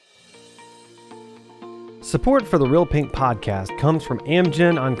Support for the Real Pink podcast comes from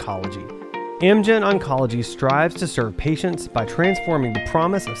Amgen Oncology. Amgen Oncology strives to serve patients by transforming the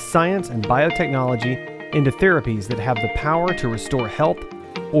promise of science and biotechnology into therapies that have the power to restore health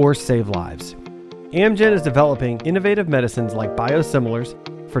or save lives. Amgen is developing innovative medicines like biosimilars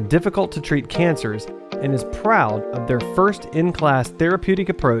for difficult-to-treat cancers and is proud of their first-in-class therapeutic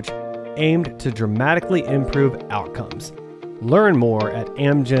approach aimed to dramatically improve outcomes. Learn more at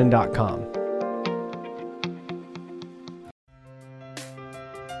amgen.com.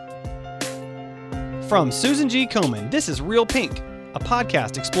 From Susan G. Komen, this is Real Pink, a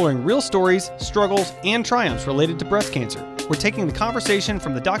podcast exploring real stories, struggles, and triumphs related to breast cancer. We're taking the conversation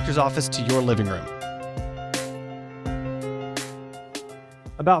from the doctor's office to your living room.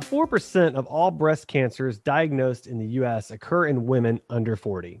 About 4% of all breast cancers diagnosed in the U.S. occur in women under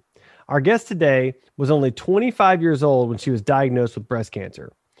 40. Our guest today was only 25 years old when she was diagnosed with breast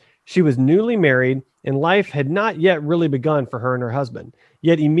cancer. She was newly married, and life had not yet really begun for her and her husband.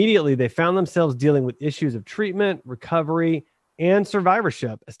 Yet immediately they found themselves dealing with issues of treatment, recovery, and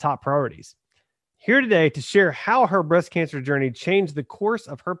survivorship as top priorities. Here today to share how her breast cancer journey changed the course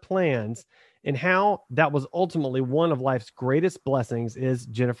of her plans and how that was ultimately one of life's greatest blessings is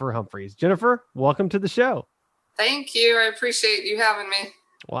Jennifer Humphreys. Jennifer, welcome to the show. Thank you. I appreciate you having me.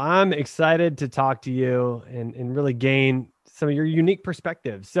 Well, I'm excited to talk to you and really gain some of your unique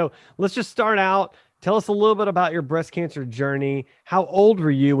perspectives. So let's just start out. Tell us a little bit about your breast cancer journey. How old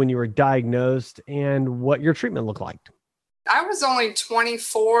were you when you were diagnosed and what your treatment looked like? I was only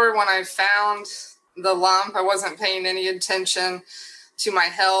 24 when I found the lump. I wasn't paying any attention to my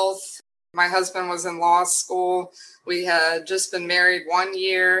health. My husband was in law school. We had just been married 1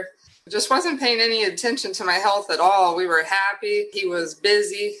 year. Just wasn't paying any attention to my health at all. We were happy. He was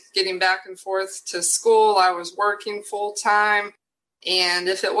busy getting back and forth to school. I was working full time. And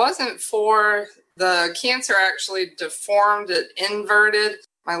if it wasn't for the cancer actually deformed, it inverted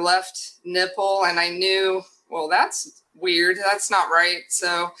my left nipple. And I knew, well, that's weird. That's not right.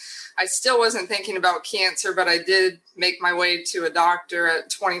 So I still wasn't thinking about cancer, but I did make my way to a doctor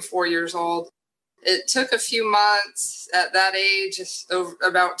at 24 years old. It took a few months at that age,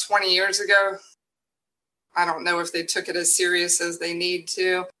 about 20 years ago. I don't know if they took it as serious as they need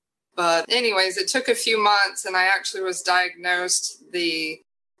to. But anyways, it took a few months, and I actually was diagnosed the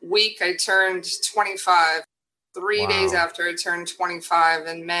week I turned 25, 3 days after I turned 25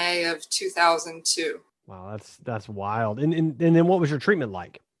 in May of 2002. Wow, that's wild. And then what was your treatment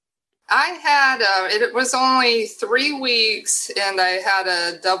like? I had, it was only 3 weeks, and I had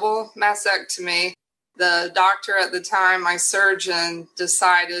a double mastectomy. The doctor at the time, my surgeon,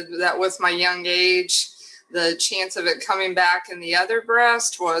 decided that with my young age, the chance of it coming back in the other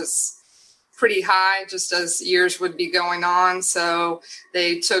breast was pretty high, just as years would be going on. So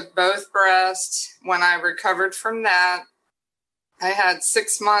they took both breasts. When I recovered from that, I had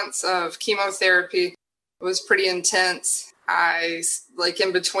 6 months of chemotherapy. It was pretty intense.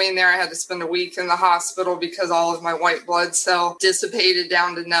 In between there, I had to spend a week in the hospital because all of my white blood cell dissipated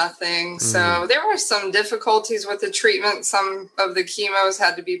down to nothing. So there were some difficulties with the treatment. Some of the chemos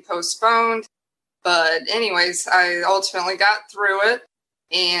had to be postponed. But anyways, I ultimately got through it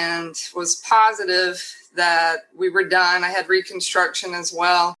and was positive that we were done. I had reconstruction as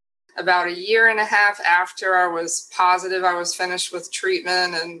well. About a year and a half after I was positive I was finished with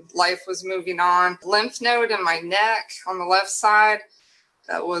treatment and life was moving on, lymph node in my neck on the left side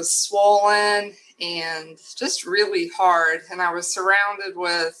that was swollen and just really hard. And I was surrounded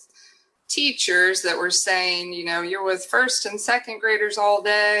with teachers that were saying, you know, you're with first and second graders all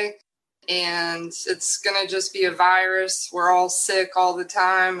day and it's going to just be a virus. We're all sick all the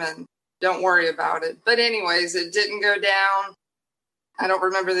time and don't worry about it. But anyways, it didn't go down. I don't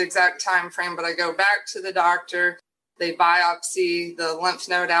remember the exact time frame, but I go back to the doctor. They biopsy the lymph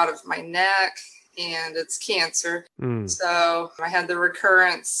node out of my neck, and it's cancer. So I had the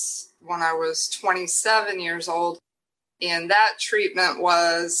recurrence when I was 27 years old, and that treatment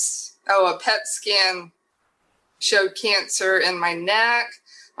was, a PET scan showed cancer in my neck,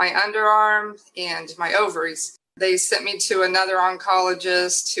 my underarm, and my ovaries. They sent me to another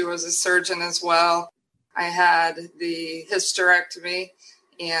oncologist who was a surgeon as well. I had the hysterectomy,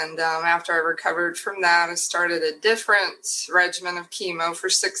 and after I recovered from that, I started a different regimen of chemo for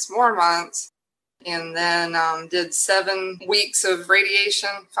 6 more months, and then did 7 weeks of radiation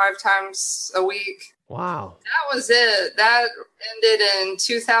 5 times a week. Wow. That was it. That ended in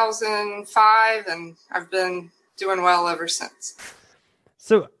 2005, and I've been doing well ever since.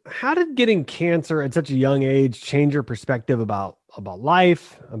 So how did getting cancer at such a young age change your perspective about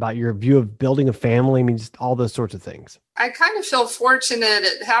life, about your view of building a family? I mean, just all those sorts of things. I kind of feel fortunate.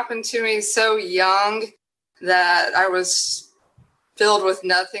 It happened to me so young. that I was filled with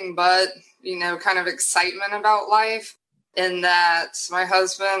nothing but, kind of excitement about life. And that my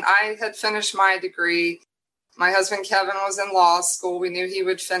husband, I had finished my degree. My husband, Kevin, was in law school. We knew he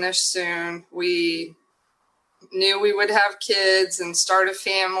would finish soon. We knew we would have kids and start a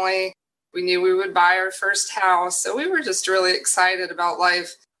family. We knew we would buy our first house. So we were just really excited about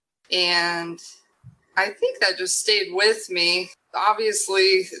life. And I think that just stayed with me.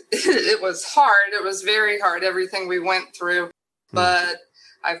 Obviously, it was hard. It was very hard, everything we went through. But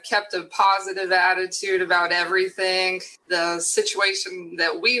I've kept a positive attitude about everything. The situation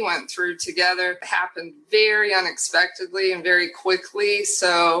that we went through together happened very unexpectedly and very quickly.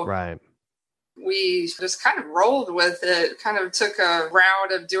 So we just kind of rolled with it, kind of took a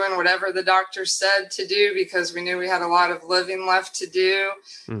route of doing whatever the doctor said to do because we knew we had a lot of living left to do.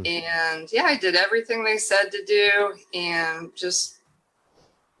 And I did everything they said to do. And just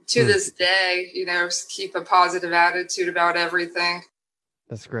to this day, keep a positive attitude about everything.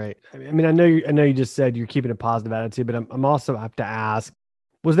 That's great. I mean, I know you just said you're keeping a positive attitude, but I'm also have to ask,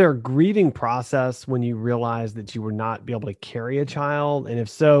 was there a grieving process when you realized that you would not be able to carry a child? And if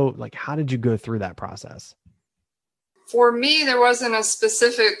so, like, how did you go through that process? For me, there wasn't a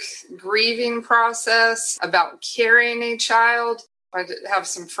specific grieving process about carrying a child. I did have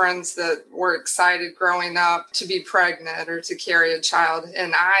some friends that were excited growing up to be pregnant or to carry a child.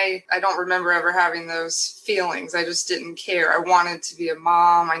 And I don't remember ever having those feelings. I just didn't care. I wanted to be a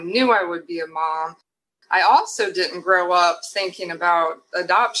mom. I knew I would be a mom. I also didn't grow up thinking about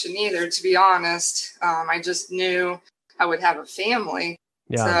adoption either, to be honest. I just knew I would have a family.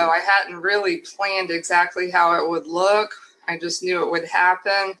 So I hadn't really planned exactly how it would look. I just knew it would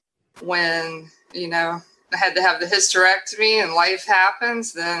happen when, I had to have the hysterectomy and life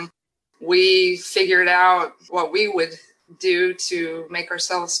happens. Then we figured out what we would do to make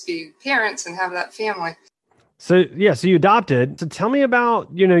ourselves be parents and have that family. So you adopted. So tell me about,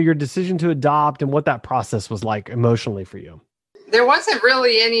 your decision to adopt and what that process was like emotionally for you. There wasn't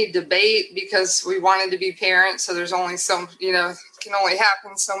really any debate because we wanted to be parents. So there's only can only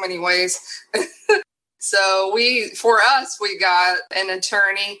happen so many ways. So we got an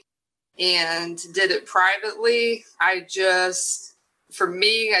attorney and did it privately. For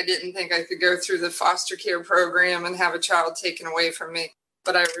me, I didn't think I could go through the foster care program and have a child taken away from me.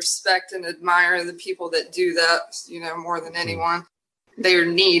 But I respect and admire the people that do that, more than anyone. They are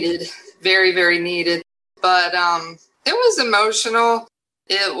needed, very, very needed. But it was emotional.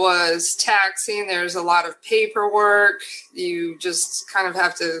 It was taxing. There's a lot of paperwork. You just kind of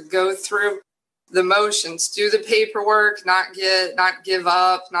have to go through the motions, do the paperwork, not give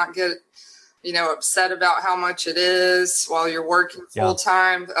up, not get, upset about how much it is while you're working full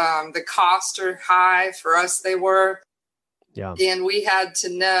time. The costs are high. For us, they were. Yeah. And we had to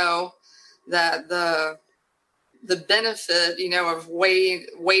know that the benefit, of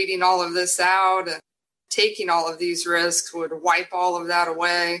waiting all of this out and taking all of these risks would wipe all of that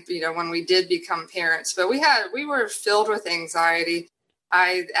away, when we did become parents. But we were filled with anxiety.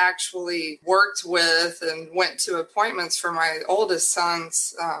 I actually worked with and went to appointments for my oldest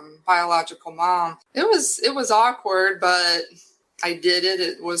son's biological mom. It was awkward, but I did it.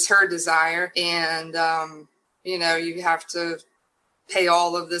 It was her desire. And, you have to pay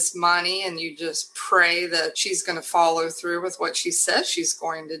all of this money and you just pray that she's going to follow through with what she says she's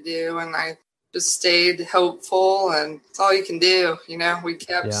going to do. And I just stayed hopeful, and it's all you can do. We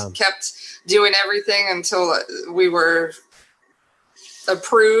kept doing everything until we were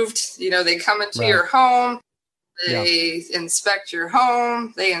approved. They come into your home, they inspect your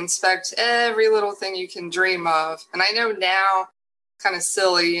home, they inspect every little thing you can dream of. And I know now, kind of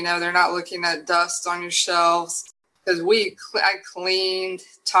silly, they're not looking at dust on your shelves, because I cleaned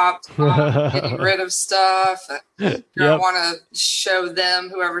top to bottom, getting rid of stuff. I want to show them,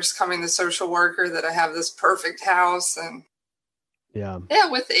 whoever's coming, the social worker, that I have this perfect house. And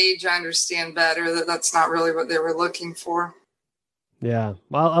with age, I understand better that that's not really what they were looking for. Yeah.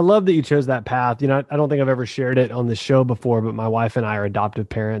 Well, I love that you chose that path. I don't think I've ever shared it on the show before, but my wife and I are adoptive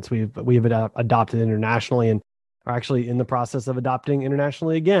parents. We've adopted internationally and are actually in the process of adopting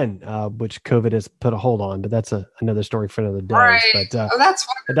internationally again, which COVID has put a hold on, but that's another story for another day. Right. But that's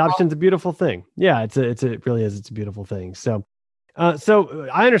wonderful. Adoption's a beautiful thing. Yeah, it really is. It's a beautiful thing. So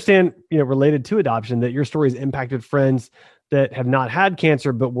I understand, related to adoption, that your story has impacted friends that have not had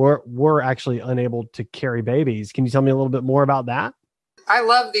cancer, but were actually unable to carry babies. Can you tell me a little bit more about that? I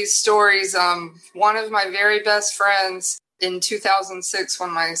love these stories. One of my very best friends, in 2006,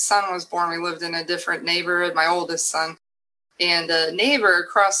 when my son was born, we lived in a different neighborhood, my oldest son. And a neighbor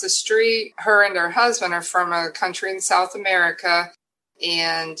across the street, her and her husband are from a country in South America.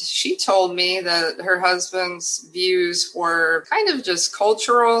 And she told me that her husband's views were kind of just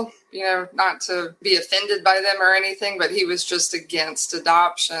cultural, not to be offended by them or anything, but he was just against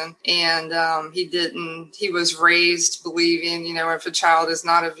adoption. And he was raised believing, if a child is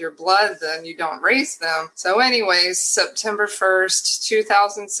not of your blood, then you don't raise them. So anyways, September 1st,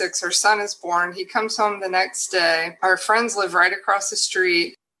 2006, her son is born. He comes home the next day. Our friends live right across the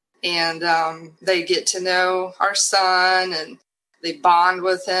street, and they get to know our son, and they bond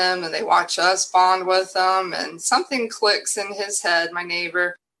with him, and they watch us bond with them. And something clicks in his head, my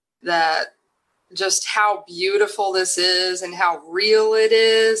neighbor, that just how beautiful this is and how real it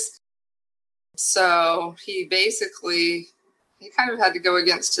is. So he kind of had to go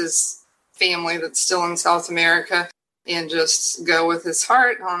against his family that's still in South America and just go with his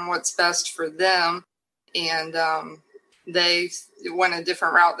heart on what's best for them. And they went a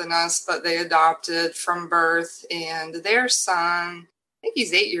different route than us, but they adopted from birth, and their son, I think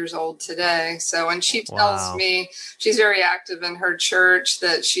he's 8 years old today. So when she tells me, she's very active in her church,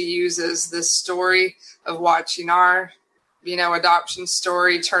 that she uses this story of watching our, adoption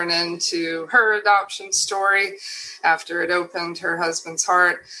story turn into her adoption story after it opened her husband's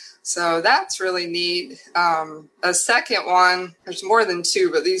heart. So that's really neat. A second one, there's more than two,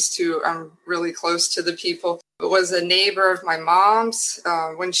 but these two, I'm really close to the people. It was a neighbor of my mom's.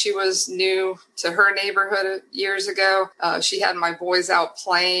 When she was new to her neighborhood years ago, she had my boys out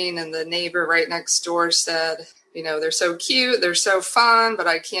playing, and the neighbor right next door said, they're so cute, they're so fun, but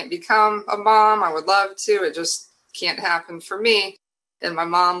I can't become a mom. I would love to. It just can't happen for me. And my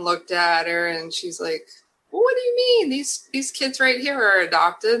mom looked at her and she's like, well, what do you mean? These kids right here are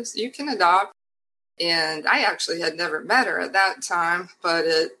adopted. You can adopt. And I actually had never met her at that time, but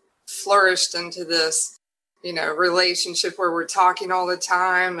it flourished into this, relationship where we're talking all the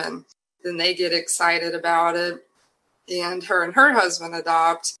time, and then they get excited about it. And her husband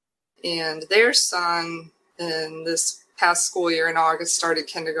adopt, and their son in this past school year in August started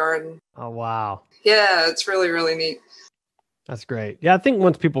kindergarten. Oh, wow. Yeah, it's really, really neat. That's great. Yeah, I think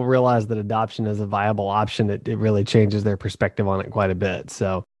once people realize that adoption is a viable option, it really changes their perspective on it quite a bit.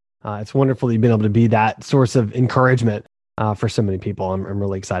 So it's wonderful that you've been able to be that source of encouragement for so many people. I'm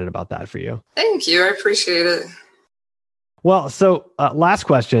really excited about that for you. Thank you. I appreciate it. Well, so last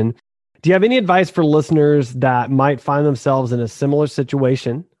question. Do you have any advice for listeners that might find themselves in a similar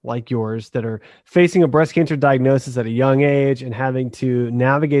situation like yours, that are facing a breast cancer diagnosis at a young age and having to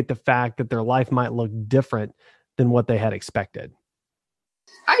navigate the fact that their life might look different than what they had expected?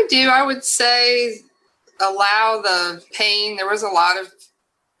 I do. I would say allow the pain. There was a lot of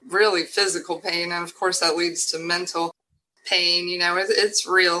really physical pain, and of course that leads to mental pain. It's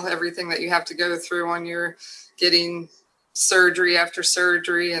real, everything that you have to go through when you're getting surgery after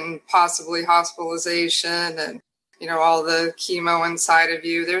surgery and possibly hospitalization, and all the chemo inside of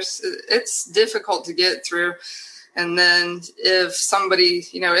you. It's difficult to get through. And then if somebody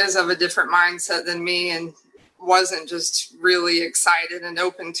is of a different mindset than me and wasn't just really excited and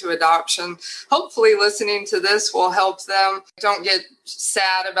open to adoption, hopefully listening to this will help them. Don't get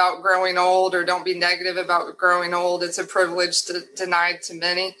sad about growing old, or don't be negative about growing old. It's a privilege denied to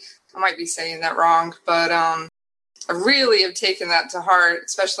many. I might be saying that wrong, but I really have taken that to heart,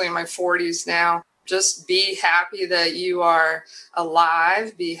 especially in my 40s now. Just be happy that you are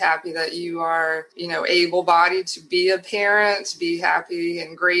alive. Be happy that you are, able-bodied to be a parent. Be happy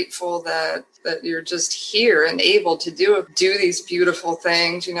and grateful that you're just here and able to do these beautiful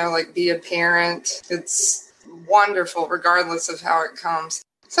things, like be a parent. It's wonderful regardless of how it comes.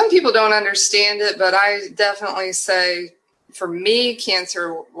 Some people don't understand it, but I definitely say for me,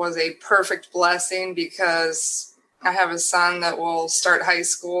 cancer was a perfect blessing, because I have a son that will start high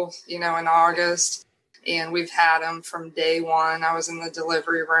school, in August, and we've had him from day one. I was in the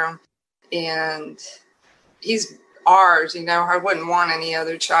delivery room, and he's ours. I wouldn't want any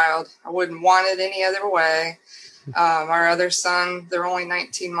other child. I wouldn't want it any other way. Our other son, they're only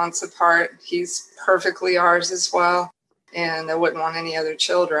 19 months apart. He's perfectly ours as well, and I wouldn't want any other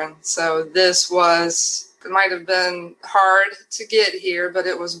children. So it might have been hard to get here, but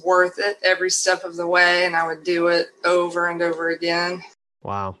it was worth it every step of the way, and I would do it over and over again.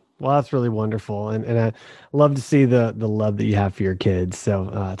 Wow. Well, that's really wonderful. And I love to see the love that you have for your kids. So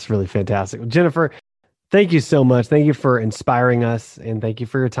it's really fantastic. Well, Jennifer, thank you so much. Thank you for inspiring us, and thank you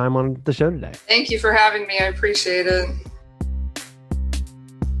for your time on the show today. Thank you for having me. I appreciate it.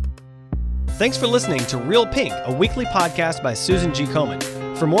 Thanks for listening to Real Pink, a weekly podcast by Susan G. Komen.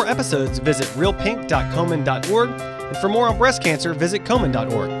 For more episodes, visit realpink.komen.org. And for more on breast cancer, visit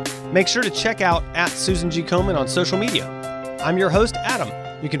komen.org. Make sure to check out @Susan G. Komen on social media. I'm your host, Adam.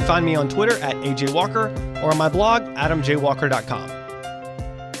 You can find me on Twitter @AJ Walker or on my blog, adamjwalker.com.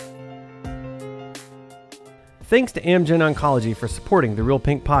 Thanks to Amgen Oncology for supporting the Real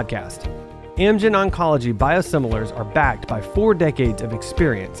Pink podcast. Amgen Oncology biosimilars are backed by 4 decades of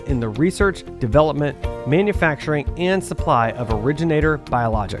experience in the research, development, manufacturing, and supply of originator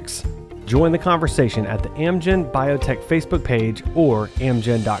biologics. Join the conversation at the Amgen Biotech Facebook page or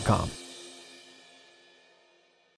amgen.com.